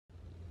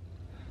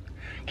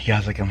Okay,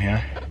 guys, like I'm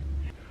here.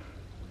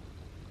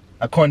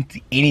 I can't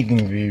see anything,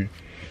 dude.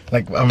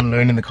 Like I'm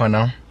alone in the car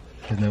now.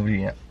 There's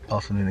nobody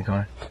else in the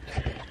car.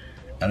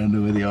 I don't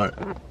know where they are.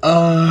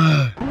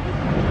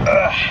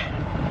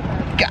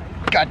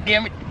 God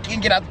damn it!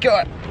 Can't get out the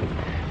car.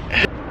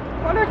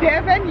 Follow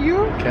Devin, you?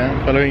 Okay,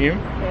 I'm following you.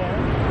 Yeah.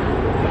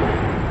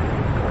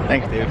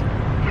 Thanks, Dave.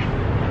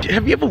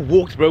 Have you ever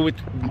walked, bro, with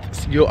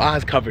your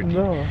eyes covered?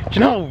 No. Do you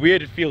know how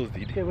weird it feels,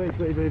 dude? Okay, wait.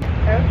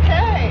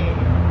 Okay.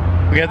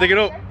 We're gonna take it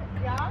off.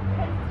 Yeah.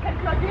 Can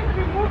Claudine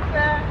remove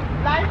the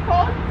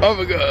blindfold? Oh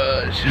my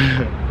gosh.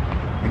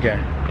 Okay.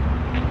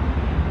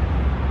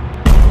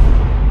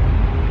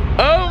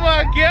 Oh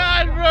my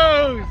god,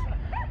 bros!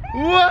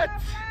 What?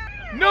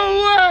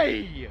 No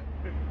way!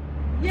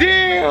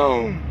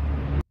 Damn!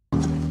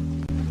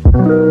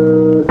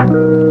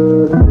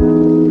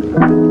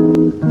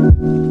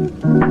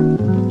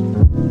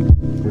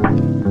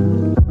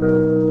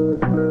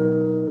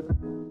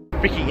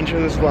 Freaking intro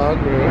this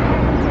vlog, bro.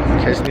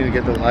 Okay, I just need to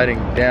get the lighting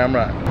damn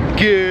right.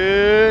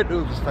 Good.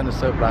 Ooh, this fun is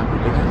so black.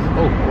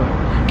 Oh,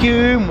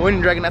 good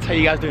morning, Dragon. That's how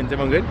you guys doing? Is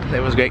everyone good?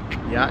 That was great.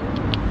 Yeah,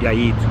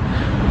 eat.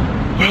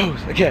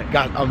 Bros, okay,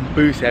 guys, I'm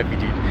boost happy,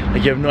 dude.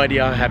 Like, you have no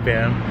idea how happy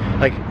I am.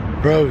 Like,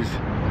 bros,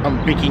 I'm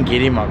freaking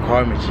getting my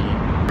car, machine.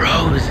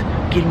 Bros,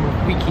 getting my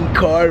freaking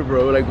car,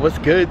 bro. Like, what's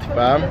good,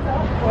 fam?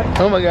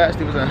 Oh my gosh,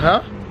 Steve was like,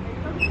 huh?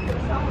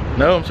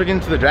 No, I'm talking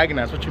to the Dragon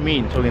Ass. What you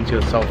mean, talking to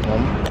yourself,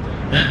 mom?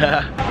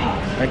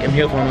 Like, I'm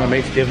here for one of my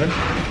mates, Devin.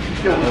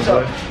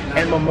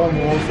 And my mom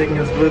was taking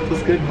us with.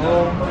 What's good,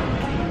 mom?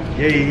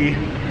 Yay. Do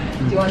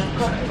you want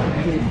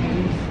coffee?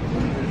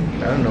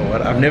 I don't know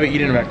what. I've never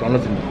eaten at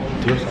McDonald's in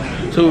 2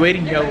 years. So we're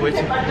waiting here,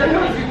 waiting.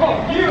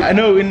 I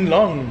know, in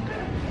long.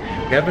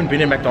 We haven't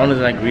been at McDonald's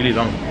in like really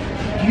long.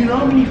 Do you know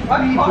how many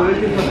free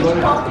burgers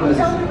I've got?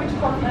 Tell me which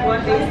coffee you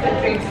want. There's the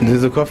drinks.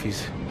 These are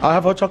coffees. I'll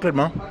have hot chocolate,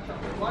 mom.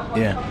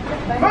 Yeah.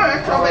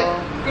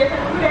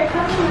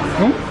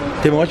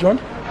 Devin, what you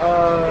want?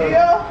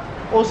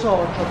 Also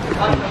on chocolate.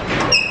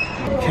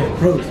 Okay,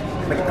 bros.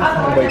 Like, I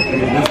can't wait for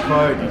this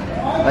car, dude.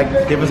 Like,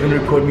 Devin's gonna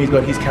record me. He's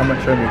got his camera.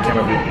 Show me your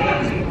camera, bro.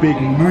 Big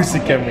Moose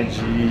camera,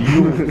 G.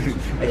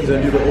 Like, he's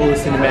gonna do all the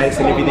cinematics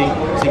and everything.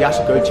 So you guys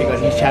should go check out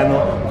his channel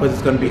because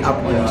it's gonna be up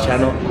on his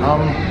channel.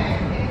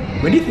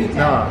 When do you think?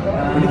 Nah.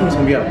 When do you think it's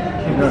gonna be up?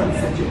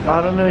 No.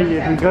 I don't know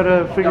yet. We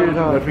gotta figure it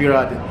out. Gotta figure it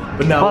out.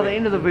 But now, by the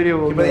end of the video,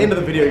 we'll by the end of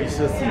the video, you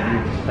still see,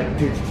 dude. Like,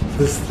 dude,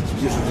 this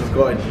is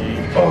God, G.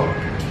 Oh,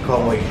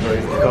 can't wait, bro.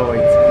 Can't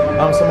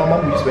wait. So my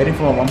mom, we're just waiting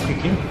for my mom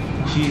quickly.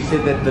 She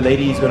said that the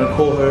lady is gonna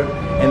call her,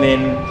 and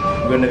then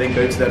we're gonna then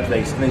go to that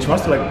place. And then she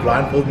wants to like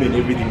blindfold me and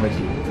everything, like,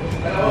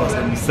 oh, it's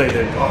gonna be so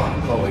good. Oh,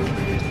 can't wait,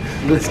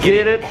 dude. Let's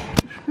get it.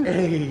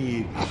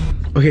 Hey.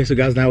 Okay, so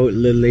guys, now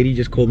the lady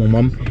just called my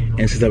mom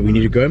and says that we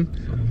need to go.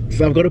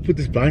 So I've got to put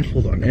this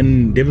blindfold on,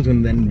 and Devin's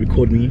gonna then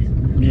record me.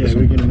 Yeah,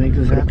 we're gonna make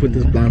this happen. Put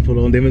this blindfold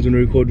on. Devin's gonna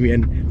record me,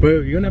 and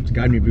bro, you're gonna have to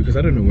guide me because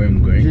I don't know where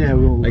I'm going. Yeah,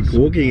 we'll like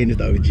walking in is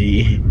the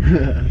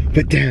OG.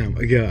 But damn,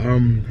 okay.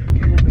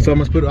 So I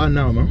must put it on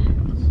now, man.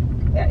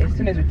 Yeah, as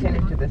soon as we turn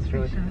into this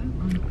road,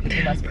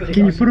 you must put it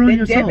Can on. you put it on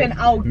yourself? Devin,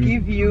 I'll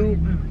give you.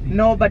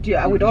 No, but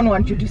we don't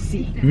want you to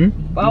see.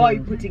 How are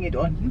you putting it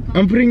on?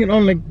 I'm putting it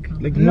on like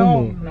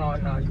normal. No.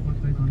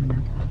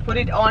 Put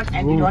it on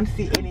and you don't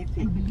see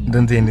anything.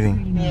 Don't see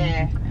anything.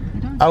 Yeah.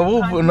 I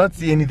will not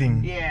see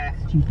anything. Yeah.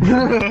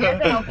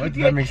 What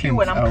that makes sense.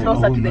 when I'm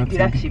closer to the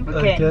dealership,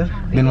 okay?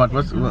 Then what?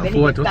 What's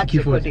the key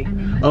for it?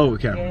 Oh,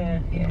 okay.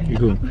 Yeah. Okay,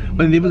 cool.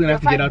 But then Devin's gonna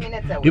have to get out.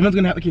 Devin's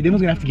gonna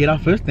have to get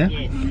out first, then.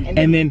 Yes.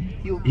 And then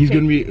he's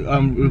gonna be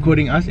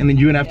recording us, and then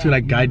you're gonna have to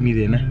like guide me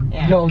then.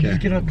 Yeah. Yo, just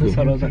get out this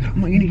side. I was like,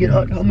 I'm gonna get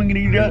out. I'm gonna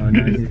get out. Oh,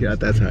 no, just get out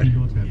that side.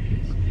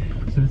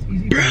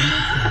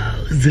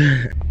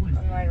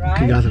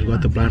 Okay guys, I've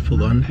got the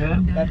blindfold on. I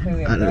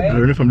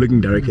don't know if I'm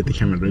looking direct at the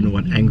camera. I don't know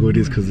what angle it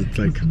is because it's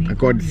like I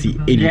can't see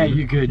anything. Yeah,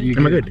 you're good.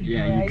 Am I good?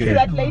 Yeah, you're You good. see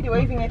that lady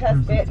waving at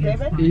us,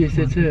 David? Yes,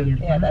 that's it.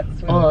 Yeah,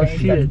 that's Oh, I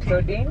see it.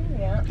 Claudine,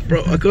 yeah.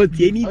 Bro, I can't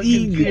see anything.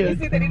 Can you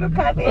see the little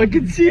car there? I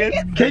can see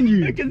it. Can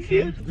you? I can see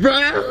it.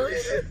 Bro!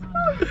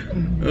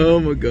 Oh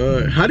my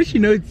god. How does she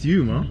know it's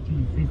you, ma?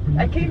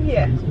 I came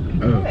here.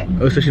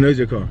 Oh, so she knows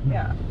your car?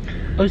 Yeah.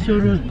 Oh, so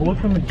it was bought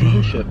from a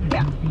dealership.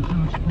 Yeah.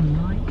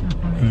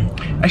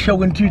 Actually, I'm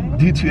going to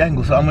do 2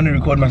 angles, so I'm going to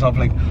record myself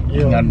like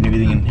looking out and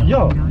everything in here.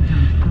 Yo.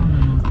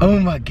 Oh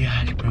my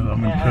gosh, bro.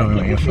 I'm going to put on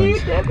my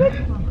earphones.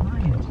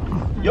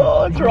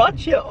 Yo, it's right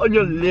here on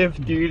your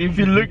left, dude. If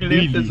you look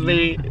left, it's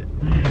there.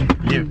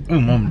 Yeah.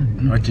 Oh,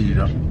 mom, what did you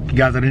do?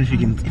 Guys, I don't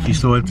know if you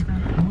saw it,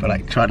 but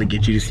like try to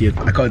get you to see it.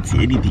 I can't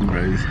see anything,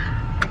 bros.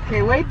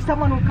 Okay, wait.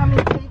 Someone will come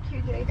and take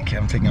you, Jay. Okay,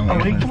 I'm taking out my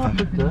Can I earphones.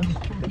 put this?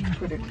 Let's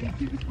put it here.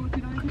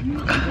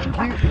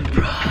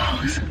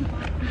 Bros.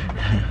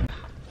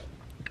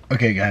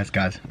 Okay, guys,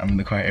 I'm in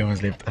the car.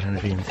 Everyone's left. I don't know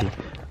if you can see.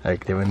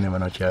 Like, they were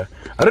not here.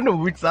 I don't know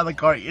which side the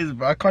car is,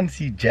 bro. I can't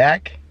see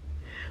Jack.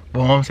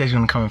 But mom says she's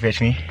gonna come and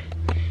fetch me.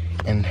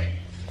 And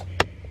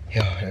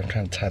yo, I'm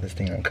trying to tie this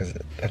thing on because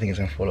I think it's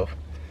gonna fall off.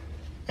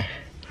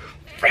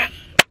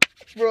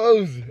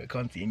 Bros, I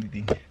can't see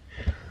anything.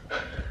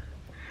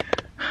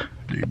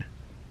 Dude,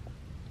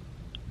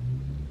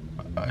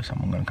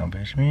 someone gonna come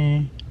past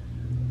me.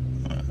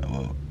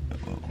 Whoa,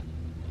 whoa.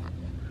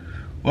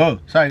 Whoa,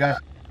 sorry guys.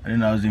 I didn't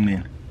know I was zooming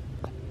in.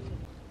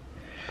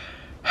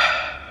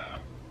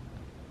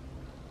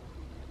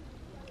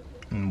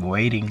 I'm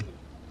waiting.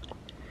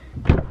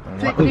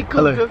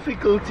 Technical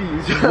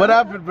difficulties. What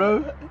happened,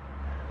 bro?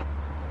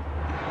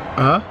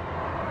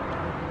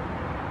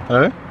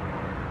 Hello?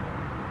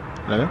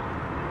 Hello?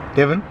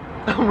 Devin?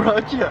 I'm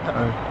right here.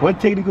 What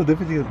technical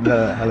difficulties?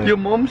 Hello. Your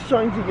mom's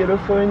trying to get her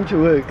phone to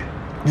work.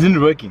 Isn't it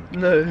working?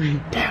 No.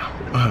 Damn.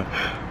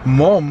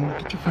 Mom,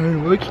 get your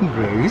phone working,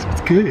 bro.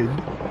 It's good.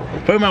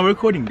 Bro, am I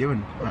recording,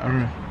 Devin? I don't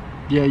know.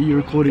 Yeah, you're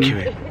recording.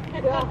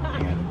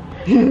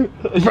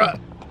 Bro.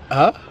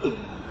 Huh?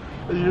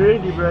 Are you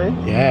ready, bro?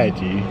 Yeah,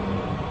 G.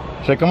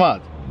 Should I come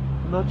out?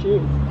 Not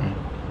yet.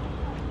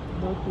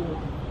 Not yet.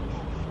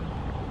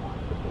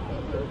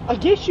 I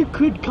guess you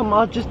could come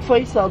out, just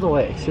face the other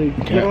way. So you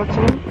know what I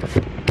mean?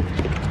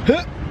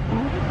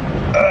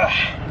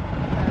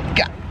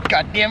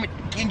 God damn it.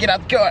 Can't get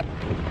out the car.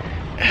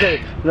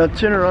 Okay, now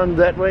turn around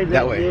that way.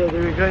 That way. Yeah,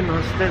 there we go.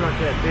 Now stand like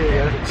that. There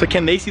you go. So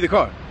can they see the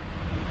car?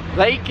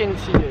 They can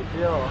see it,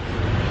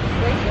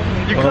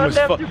 yeah. You can't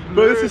have to Bro,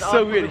 blur this is it so out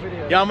for weird. the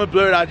video. Yeah, I'm gonna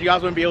blur it out. You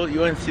guys won't be able. You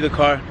won't see the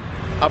car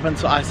up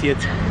until I see it.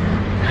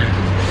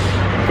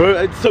 Bro,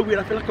 it's so weird.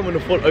 I feel like I'm gonna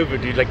fall over,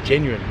 dude. Like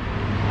genuine.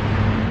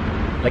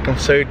 Like I'm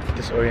so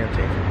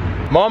disoriented.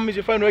 Mom, is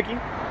your phone working?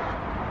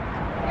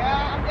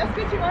 Yeah, I'm just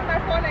switching on my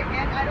phone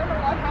again. I don't know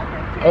what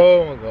happened to it.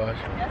 Oh my gosh.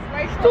 Just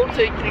wait for Still me.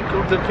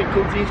 technical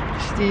difficulties.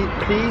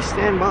 Please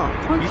stand by.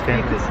 Can't Please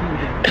speak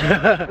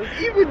stand. this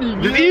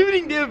evening. This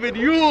evening, David,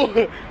 you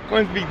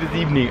can't speak this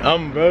evening.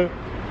 Bro.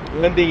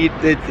 One thing,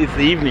 it's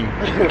the evening.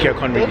 Okay, I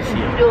can't really see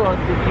it. Feel like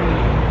the evening.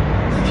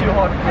 It's too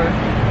hot,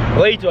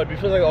 bro. Way too hot. It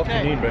feels like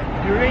afternoon, bro.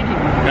 You ready?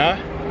 Huh?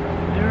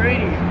 You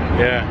ready?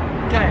 Yeah.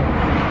 Okay.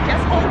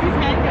 Just hold his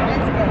hand and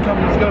let's go. Come,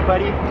 let's go,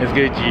 buddy. Let's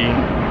go, G.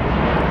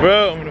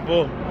 Bro, I'm gonna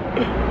fall.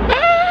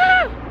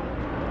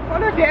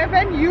 Follow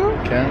Devin, you.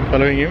 Okay, I'm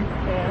following him.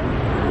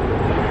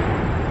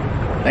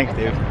 Thanks,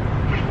 Dave.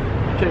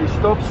 Okay,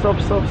 stop.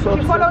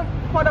 You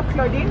follow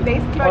Claudine.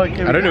 There's Claudine.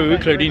 Okay, I don't know who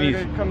Claudine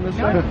is. Come this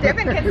No, way.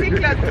 Devin can see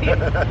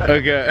Claudine.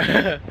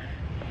 Okay.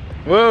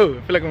 Whoa,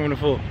 I feel like I'm gonna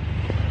fall.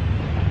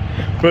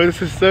 Bro,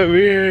 this is so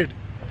weird.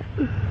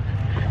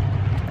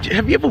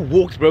 Have you ever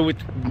walked, bro,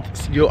 with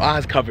your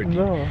eyes covered? Dude?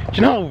 No. Do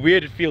you know how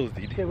weird it feels,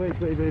 dude? Okay, wait.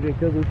 Go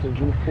this way.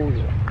 We'll fall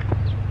here.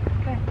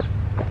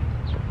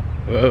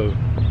 Whoa.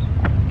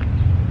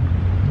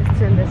 Just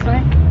turn this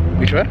way.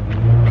 Which way?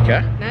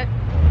 Okay. No.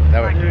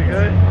 That way. Here we go.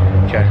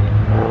 Okay.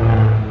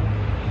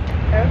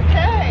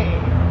 Okay.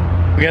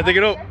 We gotta take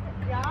it off.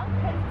 Yeah.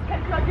 Can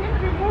Claudine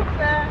remove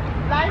the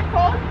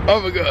blindfold? Oh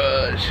my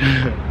gosh.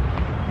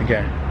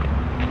 Okay.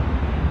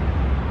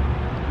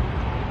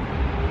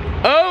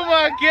 Oh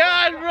my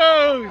god,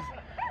 Rose!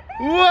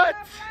 What?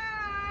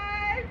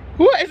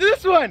 What is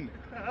this one?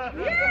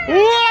 Yeah.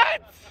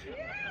 What?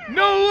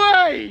 No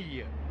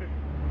way!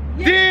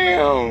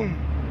 Damn!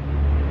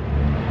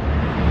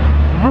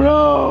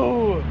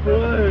 Bro! How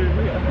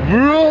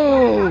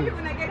Bro! you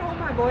gonna get home,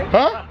 my boy?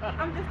 Huh?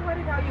 I'm just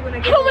worried how you gonna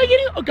get How am home. I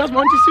getting? Oh, guys, my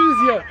Auntie Sue is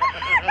here.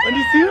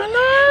 Auntie Sue,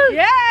 hello!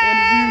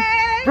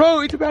 Yay! Bro,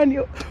 it's a brand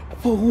new.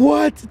 For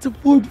what? It's a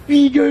Ford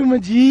Figo, my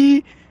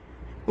G.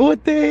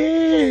 What the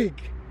heck?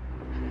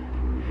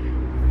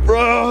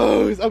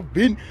 Bros, I've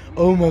been.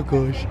 Oh my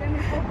gosh.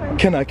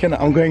 Can I?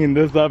 I'm going in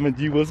this time, my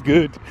G. What's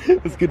good?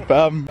 What's good,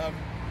 fam?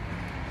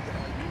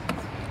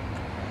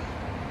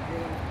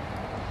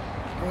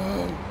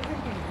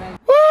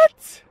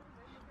 What?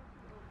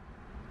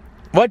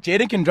 What?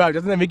 Jaden can drive.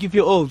 Doesn't that make you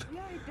feel old?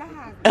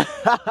 Yeah, it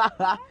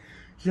does.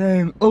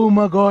 Shame. Oh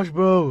my gosh,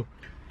 bro.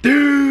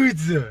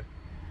 Dudes. Oh,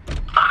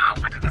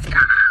 what is this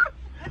car?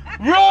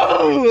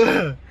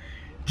 Bro.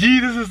 Gee,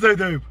 this is so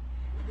dope.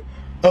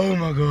 Oh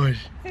my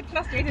gosh.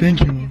 Thank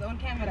you. His own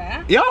camera,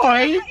 huh? Yo,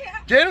 hey.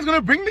 Jaden's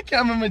gonna bring the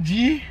camera, my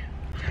G.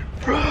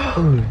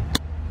 Bro.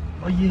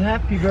 Are you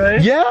happy, bro?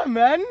 Yeah,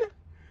 man.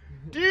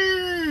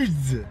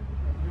 Dudes.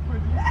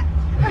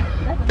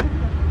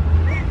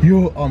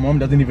 Yo, oh, mom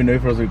doesn't even know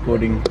if I was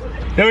recording.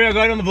 There we are,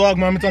 going on the vlog,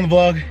 mom. It's on the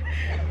vlog.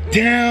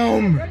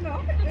 Damn.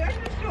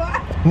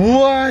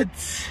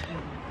 What?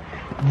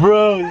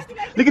 Bro,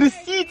 look at the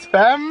seats,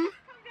 fam.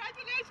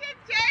 Congratulations,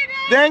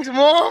 Jaden! Thanks,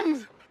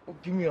 mom. Oh,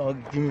 give me a hug,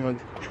 give me a hug.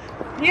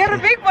 You're a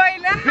big boy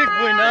now! Big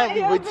boy now,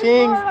 big boy You're a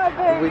things. boy, Big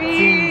boy baby.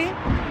 things.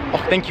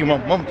 Oh, thank you,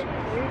 mom. Mom. Thank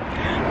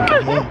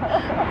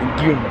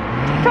you.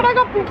 Can I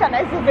go pick an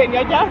ice cream?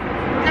 You're just...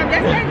 I'm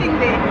just standing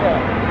there.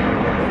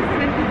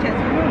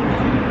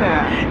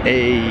 Yeah.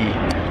 Hey,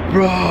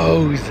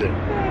 bros. So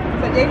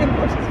Jaden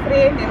brought his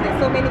friend and there's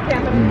so many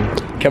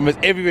cameras. Cameras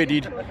everywhere,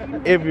 dude.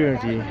 Everywhere,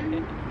 dude.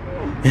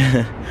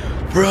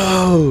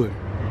 Bro.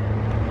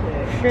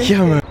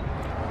 Yeah, man.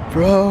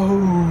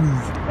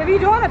 Bros. Maybe you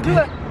don't want to do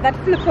that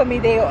flip for me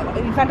there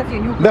in front of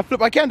you. That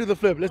flip, I can do the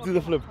flip. Let's do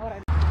the flip.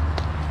 Alright.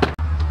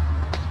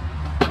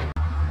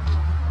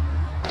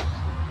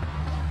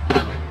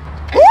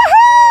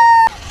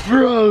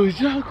 Bro,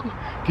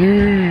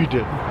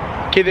 dude.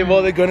 Okay, they're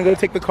gonna go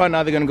take the car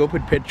now. They're gonna go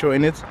put petrol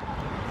in it.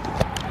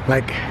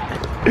 Like,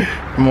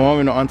 my mom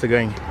and my aunt are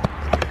going,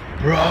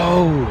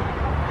 bro.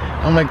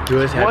 I'm like,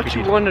 dude, happy. What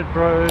you wanted,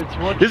 bro? It's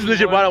what this is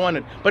legit what I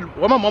wanted. But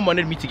what my mom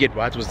wanted me to get,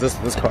 right, was this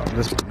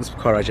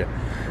car right here,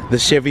 the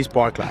Chevy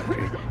Sparklight.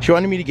 Right? She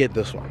wanted me to get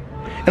this one,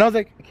 and I was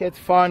like, okay, it's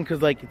fine,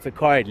 cause like it's a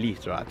car at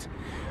least, right?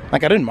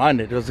 Like I didn't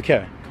mind it. It was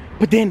okay.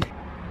 But then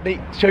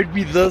they showed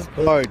me this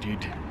car,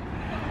 dude.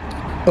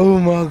 Oh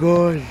my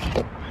gosh,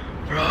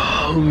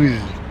 bro,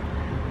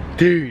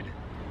 dude.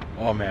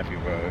 Oh, I'm happy,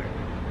 bro.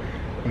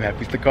 I'm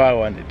happy. It's the car I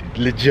wanted, dude.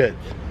 Legit.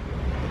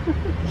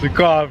 It's the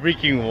car I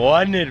freaking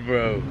wanted,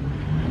 bro.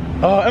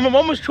 And my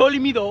mom was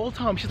trolling me the whole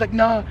time. She's like,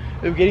 nah,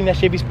 we're getting that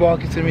Chevy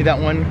Spark, it's gonna be that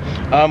one.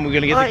 We're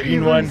gonna get the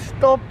green one. I even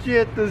stopped you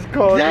at this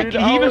car. Exactly,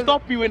 dude. he even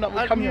stopped me when I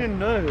was coming. I didn't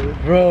even know.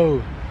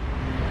 Bro.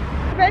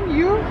 Then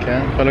you. Okay,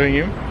 I'm following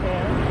you.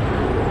 Yeah.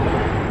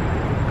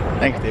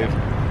 Thanks, Dave.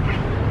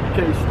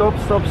 Okay, stop.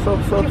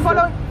 You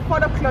follow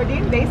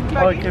Claudine. There's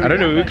Claudine. Okay, I don't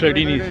know who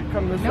Claudine is.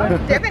 Come this No, way.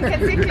 Devin can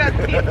see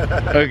Claudine.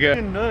 I Okay.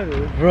 didn't know.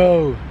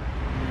 Bro.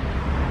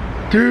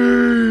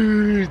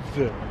 Dude.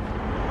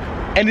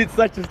 And it's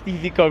such a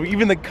steezy car.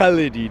 Even the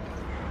color, dude.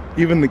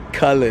 Even the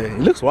color. It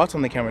looks white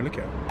on the camera. Look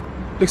at it.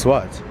 Looks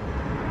white.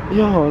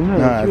 Yeah, no.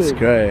 Nah, it's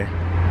great.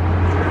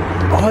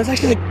 Oh, it's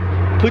actually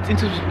like puts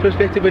into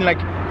perspective when like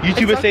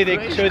YouTubers like say they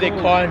great show their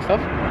color. car and stuff,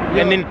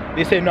 Yeah. and then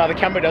they say no, the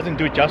camera doesn't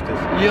do it justice.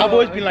 Yeah, I've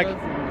always been it like,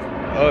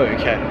 doesn't. oh,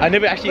 okay. I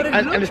never actually But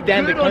it looks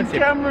understand the good on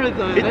concept. camera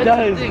though. It That's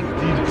does, the thing.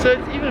 dude. So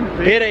it's even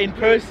Better in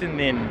person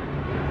then,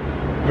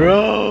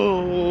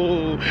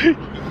 bro.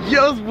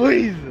 Yes,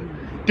 boys,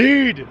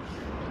 dude.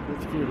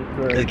 Let's get it,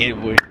 bro. Let's get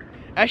it, boy.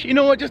 Actually, you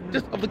know what? Just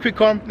of the quick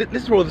calm.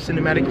 Let's roll the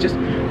cinematic. Just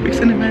quick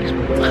cinematics.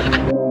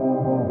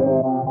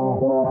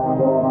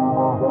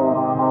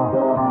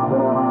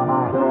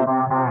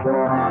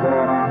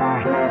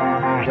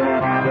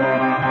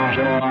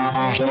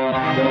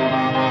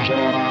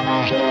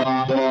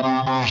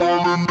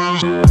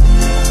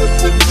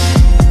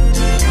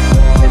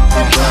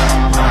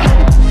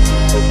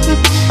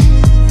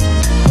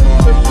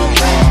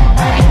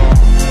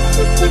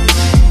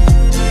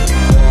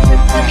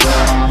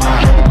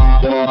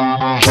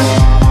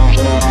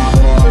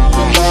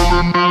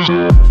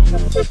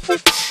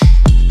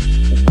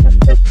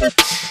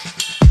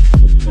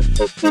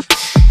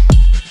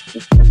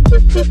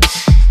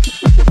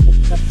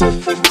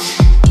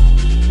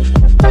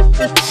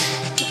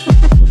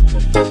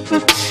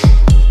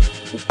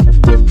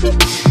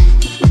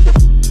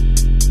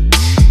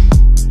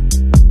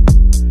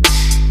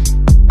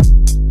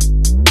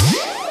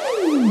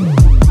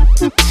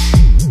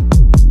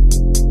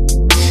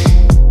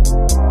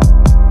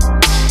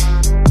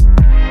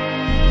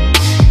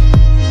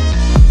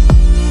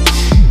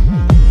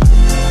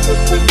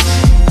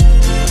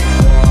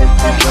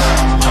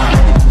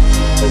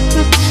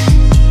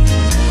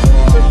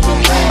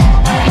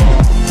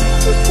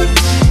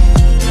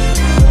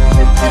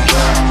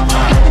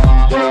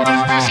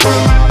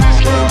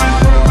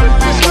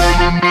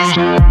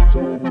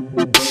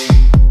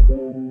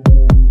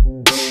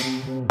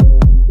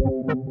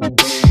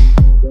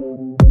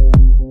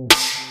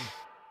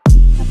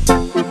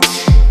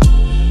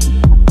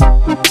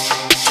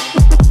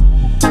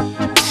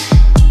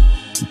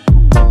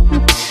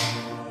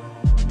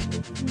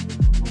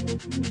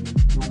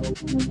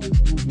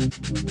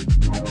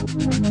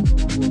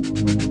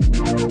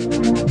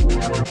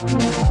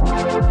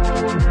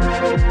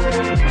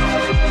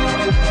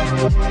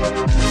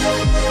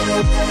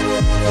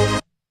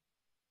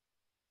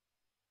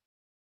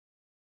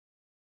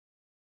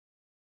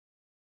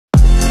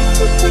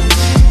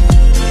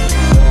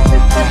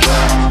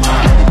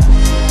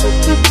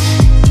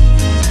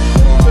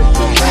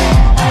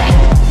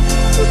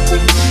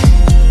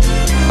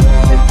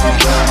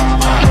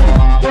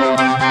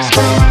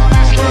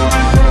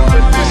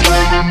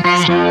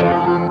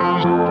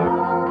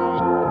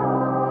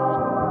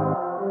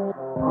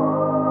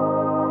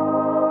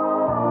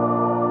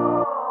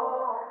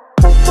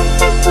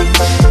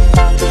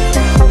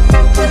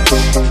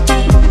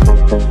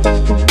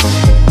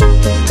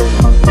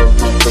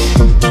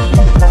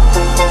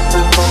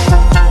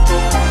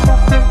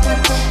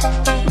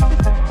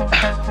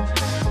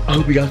 I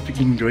hope you guys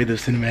freaking enjoy the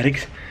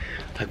cinematics.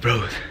 Like,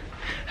 bro,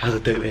 how's the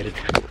dope edit?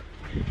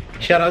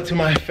 Shout out to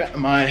my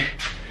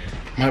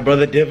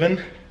brother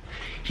Devin.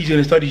 He's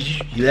gonna start his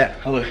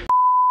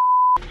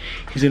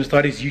He's gonna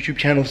start his YouTube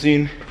channel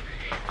soon,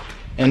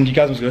 and you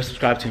guys must go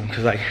subscribe to him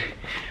because, like,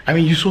 I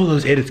mean, you saw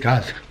those edits,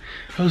 guys.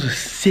 Those are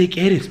sick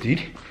edits,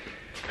 dude.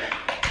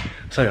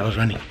 Sorry, I was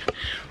running.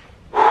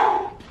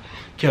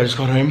 Okay, I just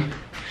got home.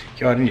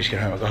 Okay, I didn't just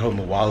get home. I got home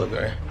a while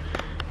ago,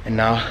 and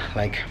now,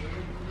 like,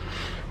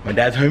 my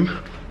dad's home,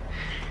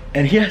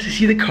 and he has to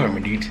see the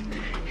camera, dude.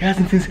 He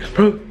hasn't seen,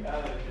 bro.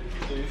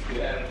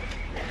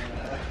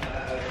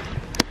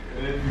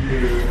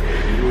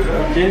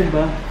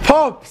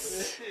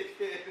 Pops,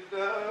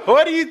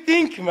 what do you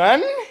think,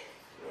 man?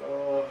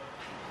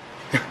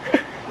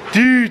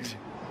 Dude.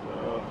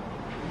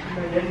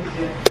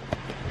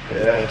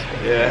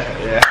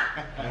 Yeah.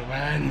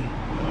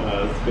 Man.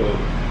 go.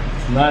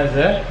 It's nice,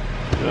 eh?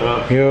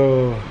 Yeah.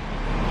 Yo.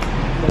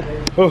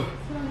 Oh.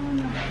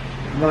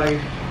 Bye.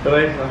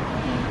 Bye.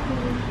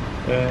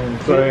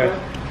 Sorry.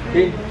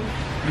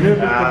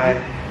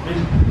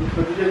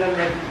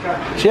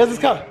 She has this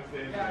car.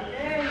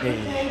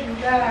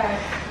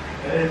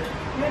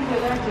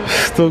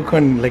 Still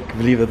can't like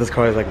believe that this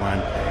car is like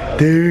mine.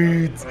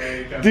 Dude.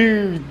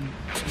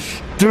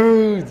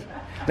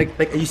 Like,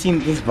 are you seeing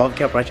this valve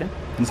cap right here?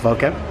 This valve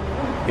cap?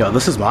 Yo,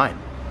 this is mine.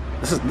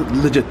 This is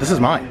legit. This is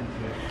mine.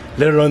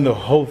 Let alone the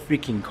whole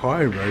freaking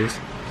car, bros.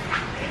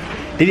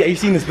 Are you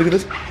seeing this? Look at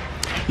this.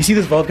 You see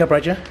this valve cap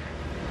right here?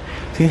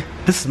 See,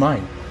 this is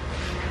mine.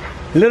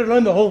 Let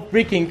alone the whole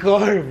freaking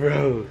car,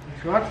 bro.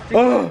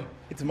 Oh,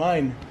 it's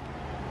mine,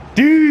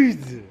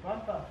 dude.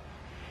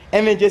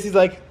 And then Jesse's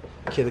like,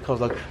 okay, the car's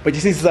locked. But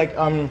Jesse's like,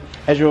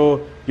 as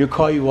your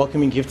car, your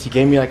welcoming gift, he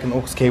gave me like an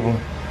aux cable.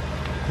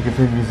 You can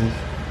play music.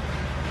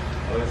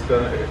 Oh, it's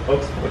gonna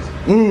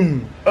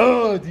aux.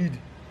 Oh, dude,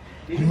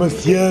 you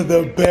must hear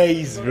the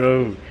bass,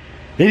 bro.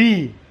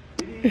 Hey,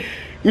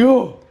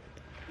 yo.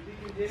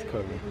 It's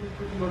cool,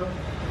 bro.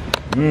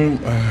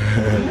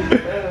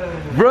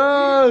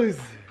 Bros.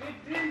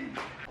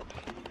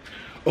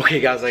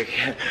 Okay guys, like,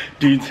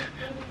 dude,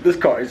 this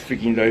car is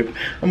freaking dope.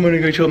 I'm gonna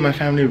go chill with my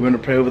family. We're gonna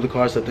pray over the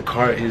car so that the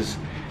car is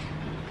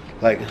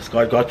like, it's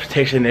got God's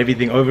protection and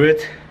everything over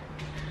it.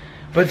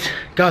 But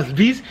guys,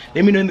 please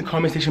let me know in the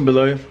comment section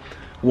below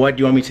what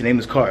you want me to name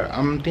this car.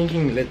 I'm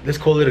thinking let's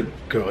call it a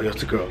girl. Yeah,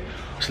 it's a girl.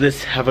 So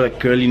let's have like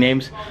girly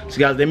names. So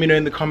guys, let me know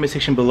in the comment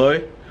section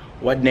below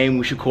what name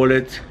we should call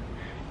it.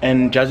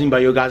 And judging by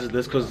your guys'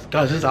 list, because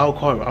guys, this is our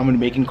car. I'm gonna be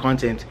making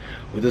content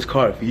with this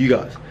car for you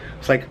guys.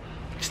 It's like,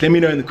 just let me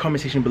know in the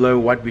comment section below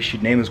what we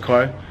should name this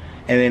car,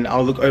 and then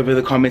I'll look over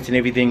the comments and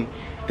everything.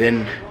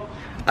 Then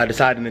I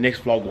decide in the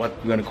next vlog what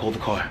we're gonna call the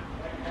car.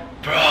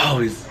 Bro,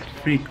 it's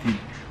freaking,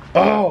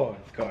 oh,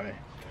 this car.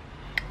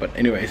 But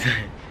anyways,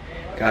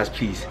 guys,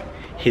 please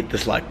hit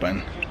this like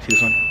button. See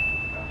this one?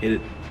 Hit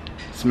it.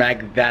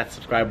 Smack that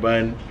subscribe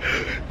button.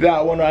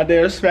 That one right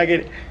there, smack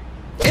it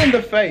in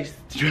the face.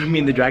 Join me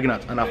in the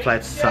Dragonauts on our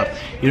flights south.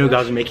 You know,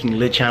 guys, we're making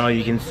lit channel.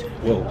 You can see,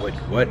 whoa,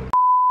 what?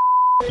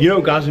 You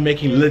know, guys, we're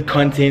making lit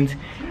content.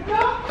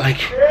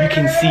 Like, you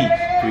can see.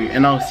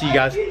 And I'll see you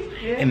guys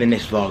in the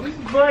next vlog.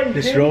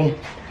 Let's roll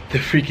the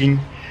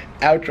freaking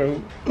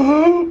outro.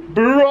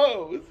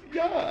 Bros,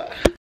 yeah.